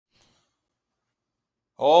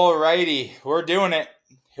Alrighty, we're doing it.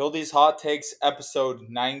 Hildy's Hot Takes episode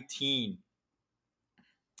 19.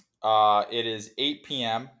 It is 8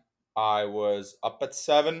 p.m. I was up at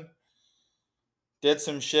 7, did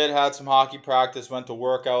some shit, had some hockey practice, went to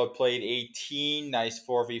workout, played 18. Nice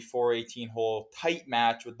 4v4 18 hole tight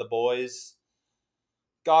match with the boys.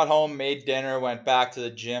 Got home, made dinner, went back to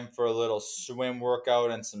the gym for a little swim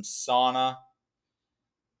workout and some sauna.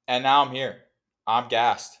 And now I'm here. I'm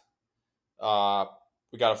gassed. Uh,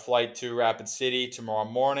 we got a flight to Rapid City tomorrow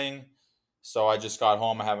morning. So I just got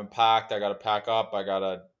home. I haven't packed. I got to pack up. I got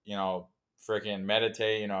to, freaking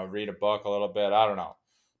meditate, read a book a little bit. I don't know.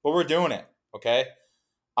 But we're doing it, okay?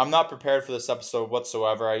 I'm not prepared for this episode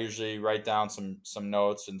whatsoever. I usually write down some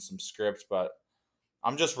notes and some scripts, but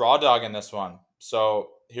I'm just raw dogging this one. So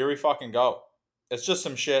here we fucking go. It's just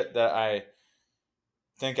some shit that I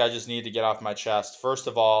think I just need to get off my chest. First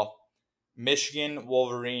of all, Michigan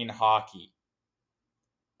Wolverine hockey.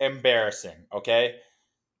 Embarrassing, okay?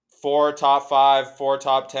 4 top 5, 4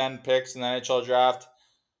 top 10 picks in the NHL draft.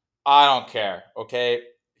 I don't care, okay?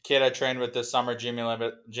 Kid I trained with this summer, Jimmy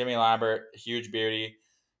Lambert, huge beauty.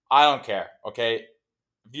 I don't care, okay?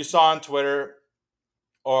 If you saw on Twitter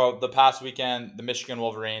or the past weekend, the Michigan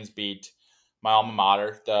Wolverines beat my alma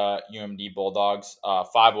mater, the UMD Bulldogs,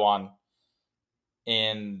 5-1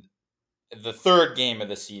 in the third game of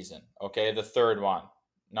the season, okay? The third one,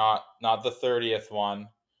 not the 30th one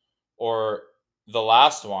or the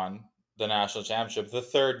last one, the national championship, the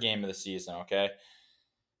third game of the season, okay?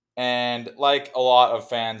 And like a lot of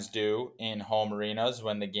fans do in home arenas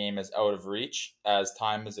when the game is out of reach as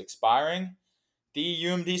time is expiring, the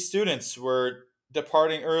UMD students were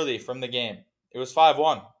departing early from the game. It was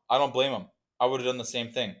 5-1. I don't blame them. I would have done the same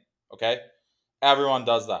thing, okay? Everyone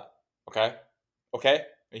does that, okay? Okay?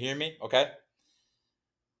 You hear me? Okay?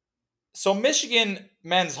 So Michigan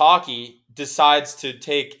men's hockey decides to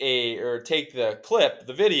take the clip,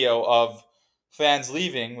 the video of fans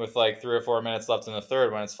leaving with like 3 or 4 minutes left in the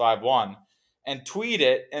third when it's 5-1 and tweet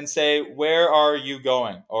it and say, "Where are you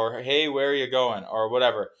going?" or "Hey, where are you going?" or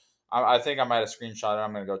whatever. I think I might have screenshot it.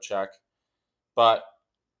 I'm going to go check. But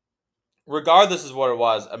regardless of what it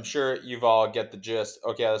was, I'm sure you've all get the gist.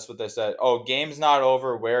 Okay, that's what they said. "Oh, game's not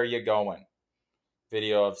over. Where are you going?"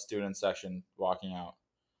 Video of student section walking out.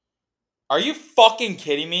 Are you fucking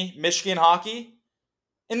kidding me, Michigan hockey?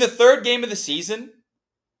 In the third game of the season?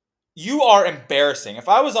 You are embarrassing. If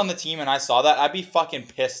I was on the team and I saw that, I'd be fucking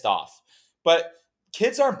pissed off. But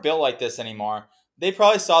kids aren't built like this anymore. They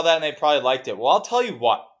probably saw that and they probably liked it. Well, I'll tell you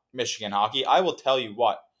what, Michigan hockey, I will tell you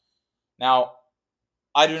what. Now,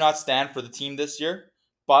 I do not stand for the team this year,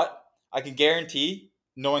 but I can guarantee,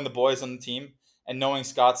 knowing the boys on the team and knowing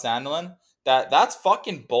Scott Sandelin, that that's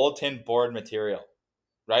fucking bulletin board material,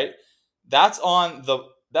 right? That's on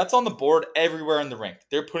the board everywhere in the rink.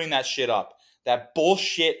 They're putting that shit up. That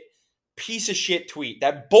bullshit piece of shit tweet.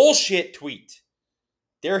 That bullshit tweet.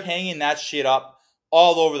 They're hanging that shit up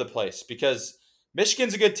all over the place because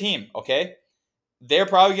Michigan's a good team, okay? They're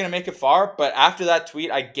probably going to make it far, but after that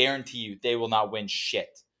tweet, I guarantee you they will not win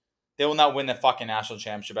shit. They will not win the fucking national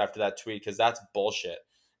championship after that tweet because that's bullshit.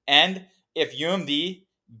 And if UMD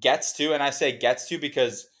gets to, and I say gets to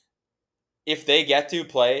because if they get to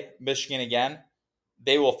play Michigan again,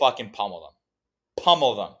 they will fucking pummel them.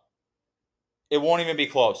 Pummel them. It won't even be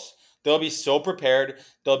close. They'll be so prepared.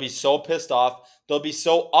 They'll be so pissed off. They'll be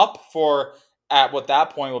so up for, at what that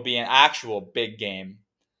point will be an actual big game,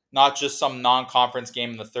 not just some non-conference game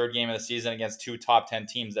in the third game of the season against 2 top 10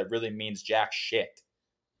 teams that really means jack shit.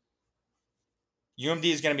 UMD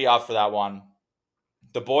is going to be up for that one.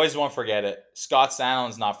 The boys won't forget it. Scott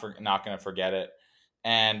Sandelin's not going to forget it.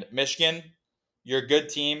 And Michigan, you're a good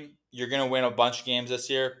team. You're going to win a bunch of games this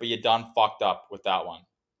year, but you done fucked up with that one.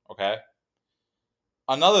 Okay?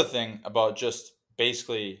 Another thing about just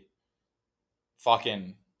basically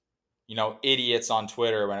fucking, idiots on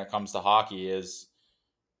Twitter when it comes to hockey is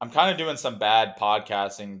I'm kind of doing some bad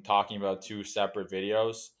podcasting talking about 2 separate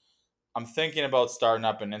videos. I'm thinking about starting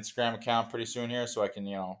up an Instagram account pretty soon here so I can,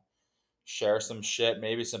 share some shit.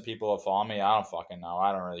 Maybe some people will follow me. I don't fucking know.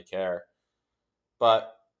 I don't really care.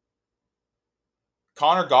 But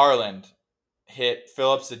Connor Garland hit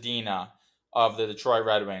Philip Zadina of the Detroit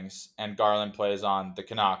Red Wings, and Garland plays on the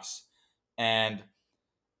Canucks. And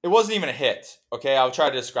it wasn't even a hit. Okay, I'll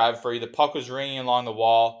try to describe it for you. The puck was ringing along the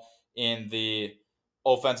wall in the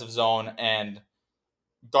offensive zone, and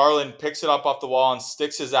Garland picks it up off the wall and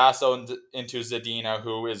sticks his ass out into Zadina,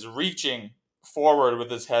 who is reaching forward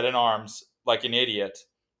with his head and arms like an idiot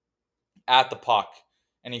at the puck.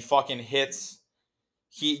 And he fucking hits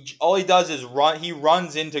All he does is run. He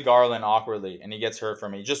runs into Garland awkwardly, and he gets hurt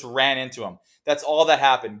from it. He just ran into him. That's all that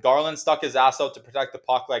happened. Garland stuck his ass out to protect the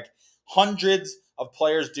puck, like hundreds of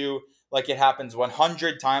players do. Like it happens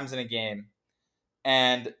 100 times in a game,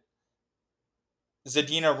 and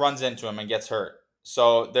Zadina runs into him and gets hurt.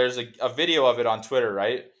 So there's a video of it on Twitter,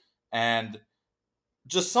 right? And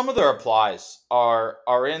just some of the replies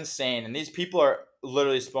are insane, and these people are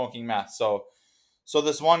literally smoking meth. So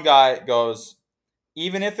this one guy goes,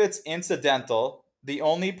 even if it's incidental, the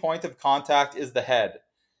only point of contact is the head.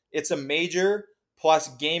 It's a major plus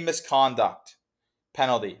game misconduct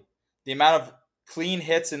penalty. The amount of clean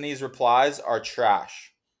hits in these replies are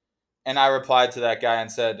trash. And I replied to that guy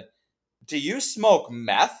and said, do you smoke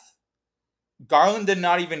meth? Garland did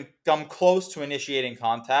not even come close to initiating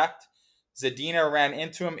contact. Zadina ran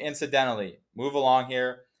into him incidentally. Move along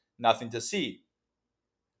here. Nothing to see.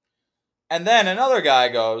 And then another guy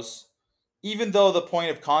goes, even though the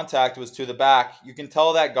point of contact was to the back, you can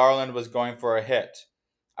tell that Garland was going for a hit.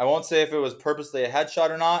 I won't say if it was purposely a headshot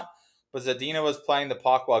or not, but Zadina was playing the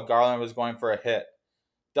puck while Garland was going for a hit.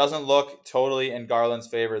 Doesn't look totally in Garland's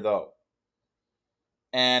favor, though.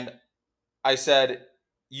 And I said,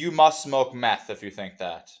 you must smoke meth if you think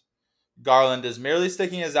that. Garland is merely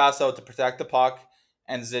sticking his ass out to protect the puck,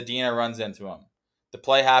 and Zadina runs into him. The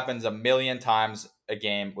play happens a million times a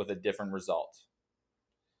game with a different result.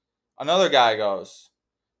 Another guy goes,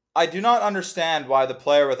 I do not understand why the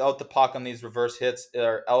player without the puck on these reverse hits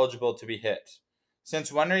are eligible to be hit.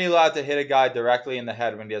 Since when are you allowed to hit a guy directly in the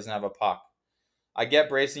head when he doesn't have a puck? I get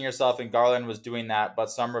bracing yourself, and Garland was doing that, but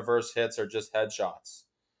some reverse hits are just headshots.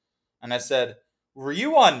 And I said, were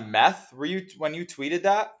you on meth? Were you when you tweeted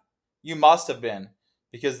that? You must have been,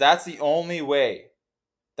 because that's the only way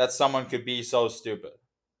that someone could be so stupid.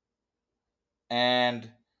 And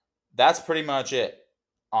that's pretty much it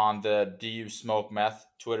on the Do You Smoke Meth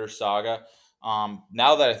Twitter saga.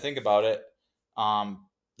 Now that I think about it,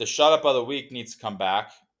 the Shut Up of the Week needs to come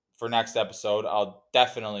back for next episode. I'll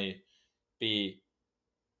definitely be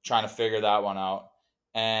trying to figure that one out.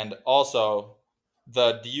 And also,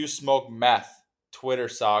 the Do You Smoke Meth Twitter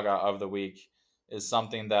saga of the week is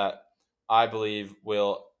something that I believe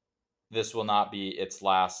this will not be its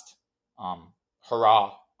last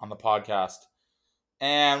hurrah on the podcast.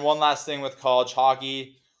 And one last thing with college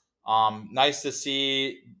hockey. Nice to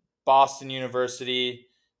see Boston University,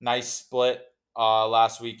 nice split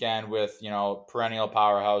last weekend with, perennial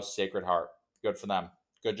powerhouse Sacred Heart. Good for them.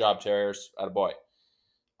 Good job, Terriers. Attaboy.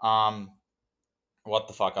 What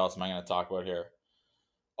the fuck else am I going to talk about here?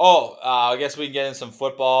 I guess we can get in some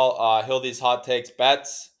football. Hildy's hot takes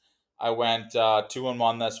bets. I went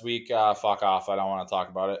 2-1 this week. Fuck off. I don't want to talk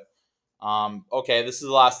about it. Okay, this is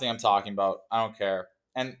the last thing I'm talking about. I don't care.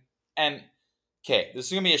 And okay, this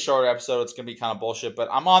is gonna be a shorter episode. It's gonna be kind of bullshit, but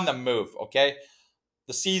I'm on the move. Okay,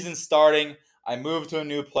 the season's starting. I moved to a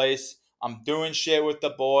new place. I'm doing shit with the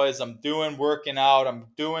boys. I'm doing working out. I'm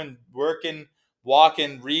doing working,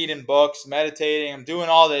 walking, reading books, meditating. I'm doing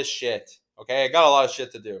all this shit. Okay, I got a lot of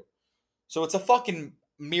shit to do. So it's a fucking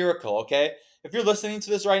miracle. Okay, if you're listening to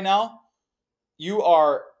this right now, you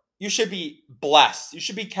should be blessed. You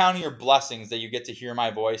should be counting your blessings that you get to hear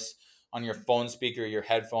my voice on your phone speaker, your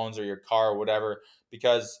headphones, or your car, or whatever.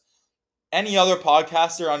 Because any other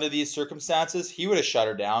podcaster under these circumstances, he would have shut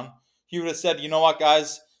her down. He would have said, you know what,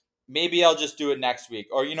 guys, maybe I'll just do it next week.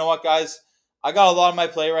 Or, you know what, guys, I got a lot on my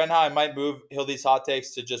plate right now. I might move Hildy's Hot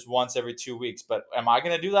Takes to just once every 2 weeks. But am I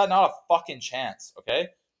going to do that? Not a fucking chance, okay?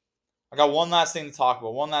 I got one last thing to talk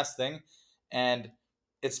about. One last thing. And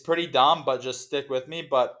it's pretty dumb, but just stick with me.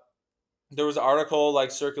 But there was an article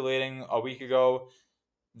circulating a week ago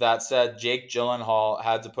that said Jake Gyllenhaal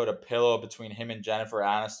had to put a pillow between him and Jennifer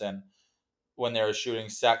Aniston when they were shooting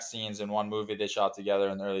sex scenes in one movie they shot together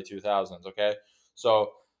in the early 2000s, okay?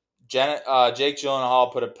 So Jake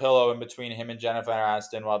Gyllenhaal put a pillow in between him and Jennifer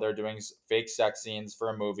Aniston while they're doing fake sex scenes for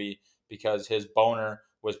a movie because his boner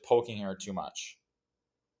was poking her too much.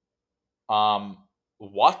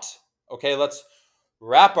 What? Okay, let's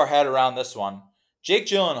wrap our head around this one. Jake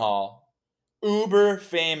Gyllenhaal, uber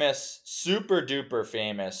famous, super duper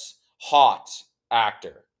famous, hot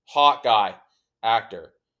actor, hot guy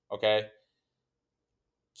actor, okay?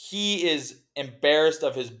 He is embarrassed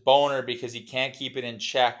of his boner because he can't keep it in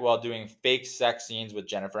check while doing fake sex scenes with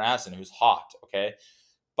Jennifer Aniston, who's hot, okay?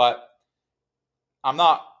 But I'm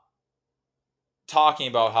not talking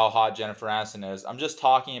about how hot Jennifer Aniston is. I'm just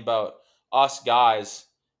talking about us guys.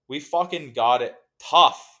 We fucking got it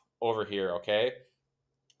tough over here, okay?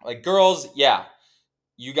 Girls, yeah,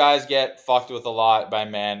 you guys get fucked with a lot by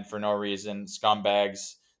men for no reason.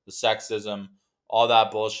 Scumbags, the sexism, all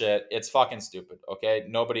that bullshit. It's fucking stupid, okay?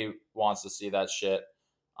 Nobody wants to see that shit.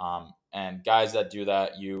 And guys that do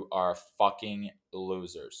that, you are fucking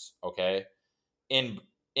losers, okay? In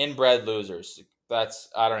inbred losers. That's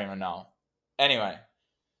I don't even know. Anyway,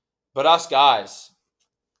 but us guys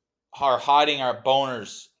are hiding our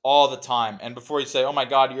boners all the time. And before you say, "Oh my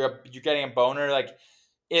god, you're getting a boner," like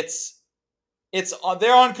it's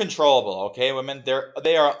they're uncontrollable, okay, women?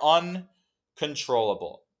 They are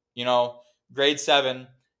uncontrollable. You know, grade 7,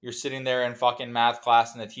 you're sitting there in fucking math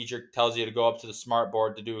class and the teacher tells you to go up to the smart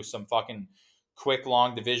board to do some fucking quick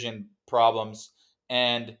long division problems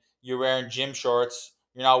and you're wearing gym shorts.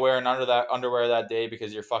 You're not wearing underwear that day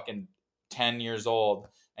because you're fucking 10 years old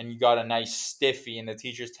and you got a nice stiffy and the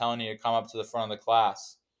teacher's telling you to come up to the front of the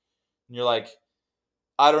class. And you're like,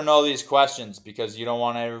 I don't know these questions because you don't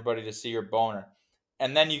want everybody to see your boner.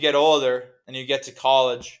 And then you get older and you get to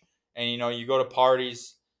college and you go to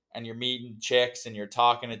parties and you're meeting chicks and you're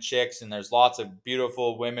talking to chicks and there's lots of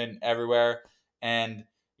beautiful women everywhere and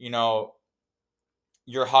you know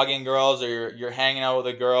you're hugging girls or you're hanging out with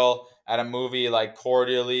a girl at a movie like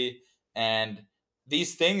cordially and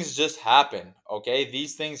these things just happen, okay?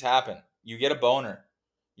 These things happen. You get a boner.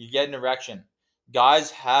 You get an erection.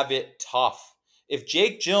 Guys have it tough. If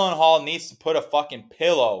Jake Gyllenhaal needs to put a fucking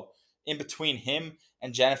pillow in between him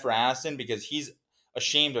and Jennifer Aniston because he's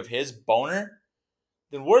ashamed of his boner,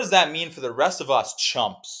 then what does that mean for the rest of us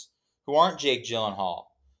chumps who aren't Jake Gyllenhaal?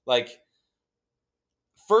 Like,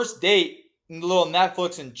 first date, a little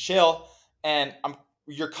Netflix and chill, and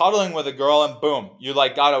you're cuddling with a girl, and boom, you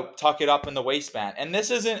like gotta tuck it up in the waistband. And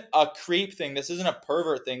this isn't a creep thing. This isn't a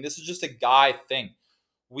pervert thing. This is just a guy thing.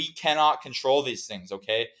 We cannot control these things,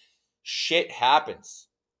 okay? Shit happens,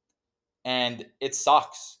 and it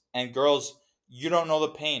sucks. And girls, you don't know the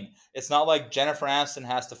pain. It's not like Jennifer Aniston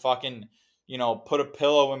has to fucking, put a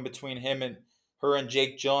pillow in between him and her and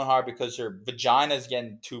Jake Gyllenhaal because her vagina's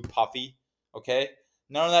getting too puffy, okay?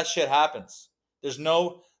 None of that shit happens. There's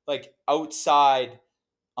no like outside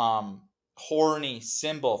horny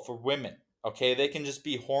symbol for women. Okay, they can just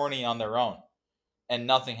be horny on their own, and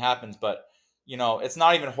nothing happens. But it's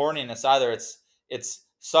not even horniness either. It's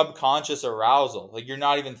subconscious arousal. Like you're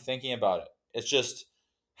not even thinking about it. It just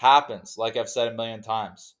happens. Like I've said a million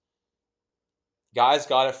times. Guys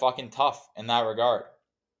got it fucking tough in that regard.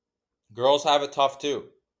 Girls have it tough too.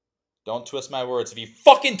 Don't twist my words. If you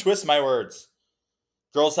fucking twist my words.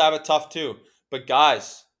 Girls have it tough too. But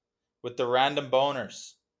guys, with the random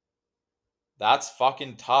boners, that's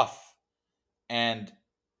fucking tough. And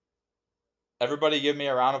everybody give me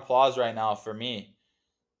a round of applause right now for me.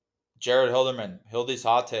 Jared Hilderman, Hildy's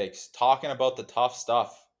Hot Takes, talking about the tough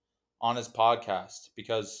stuff on his podcast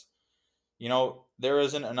because, there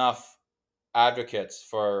isn't enough advocates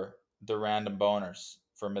for the random boners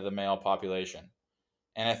for the male population.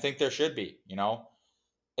 And I think there should be,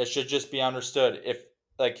 it should just be understood. If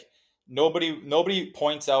like nobody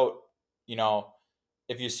points out,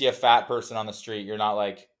 if you see a fat person on the street, you're not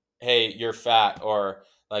like, hey, you're fat. Or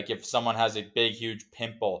like if someone has a big, huge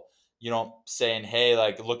pimple, you don't saying, hey,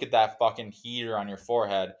 like, look at that fucking heater on your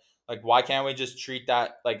forehead. Like, why can't we just treat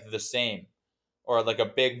that like the same? Or like a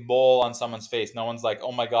big mole on someone's face. No one's like,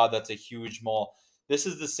 oh my God, that's a huge mole. This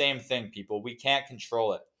is the same thing, people. We can't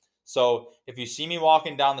control it. So if you see me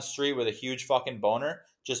walking down the street with a huge fucking boner,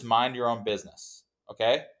 just mind your own business.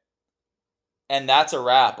 Okay? And that's a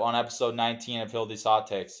wrap on episode 19 of Hildy's Hot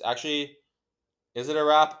Takes. Actually, is it a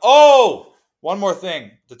wrap? Oh! One more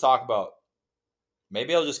thing to talk about.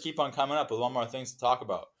 Maybe I'll just keep on coming up with one more things to talk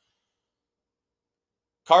about.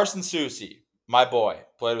 Carson Soucy, my boy,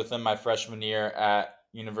 played with him my freshman year at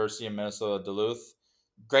University of Minnesota Duluth.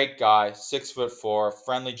 Great guy, 6'4",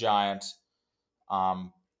 friendly giant.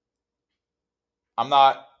 I'm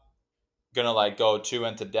not gonna like go too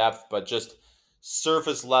into depth, but just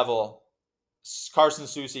surface level. Carson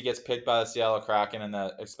Soucy gets picked by the Seattle Kraken in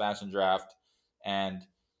the expansion draft, and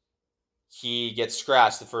he gets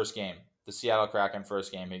scratched the first game. The Seattle Kraken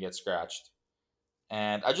first game, he gets scratched.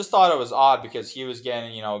 And I just thought it was odd because he was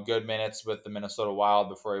getting, good minutes with the Minnesota Wild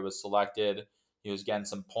before he was selected. He was getting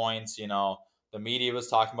some points, the media was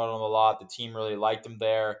talking about him a lot. The team really liked him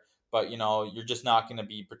there. But, you're just not going to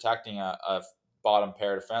be protecting a bottom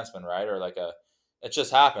pair defenseman, right? Or like it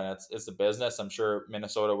just happened. It's a business. I'm sure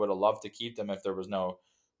Minnesota would have loved to keep them if there was no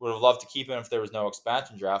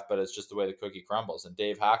expansion draft, but it's just the way the cookie crumbles. And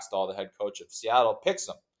Dave Haxtell, the head coach of Seattle, picks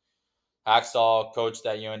him. Haxtell coached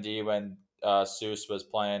at UND when Seuss was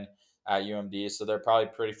playing at UMD, so they're probably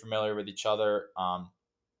pretty familiar with each other.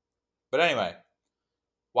 But anyway,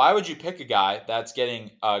 why would you pick a guy that's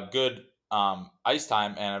getting a good ice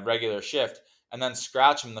time and a regular shift and then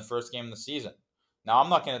scratch him the first game of the season? Now, I'm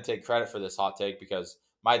not going to take credit for this hot take because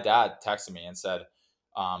my dad texted me and said,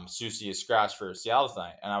 Susie is scratched for Seattle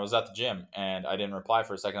tonight. And I was at the gym and I didn't reply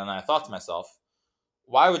for a second. And then I thought to myself,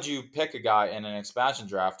 why would you pick a guy in an expansion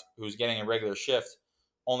draft who's getting a regular shift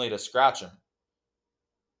only to scratch him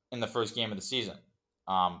in the first game of the season?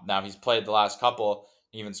 Now, he's played the last couple,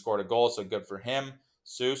 he even scored a goal, so good for him.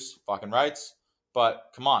 Seuss, fucking rights. But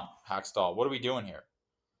come on, Hackstall, what are we doing here?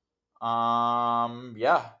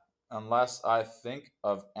 Yeah, unless I think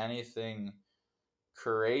of anything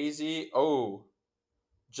crazy. Oh,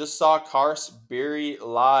 just saw Cars Beery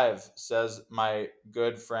live, says my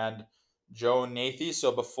good friend Joe Nathy.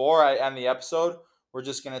 So before I end the episode, we're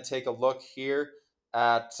just going to take a look here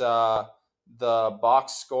at the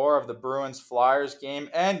box score of the Bruins Flyers game.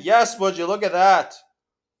 And yes, would you look at that?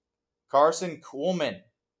 Carson Kuhlman.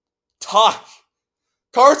 Tuck!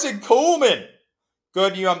 Carson Kuhlman!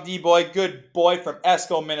 Good UMD boy, good boy from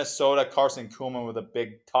Esco, Minnesota. Carson Kuhlman with a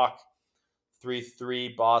big tuck.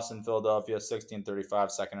 3-3, Boston, Philadelphia,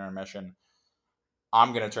 16:35, second intermission.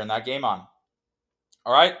 I'm going to turn that game on.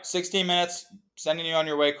 All right, 16 minutes, sending you on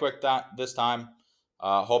your way quick this time.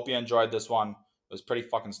 Hope you enjoyed this one. It was pretty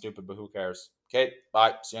fucking stupid, but who cares? Okay,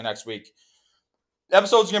 bye. See you next week. The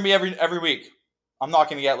episode's going to be every week. I'm not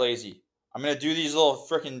going to get lazy. I'm going to do these little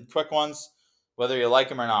freaking quick ones, whether you like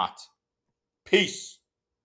them or not. Peace.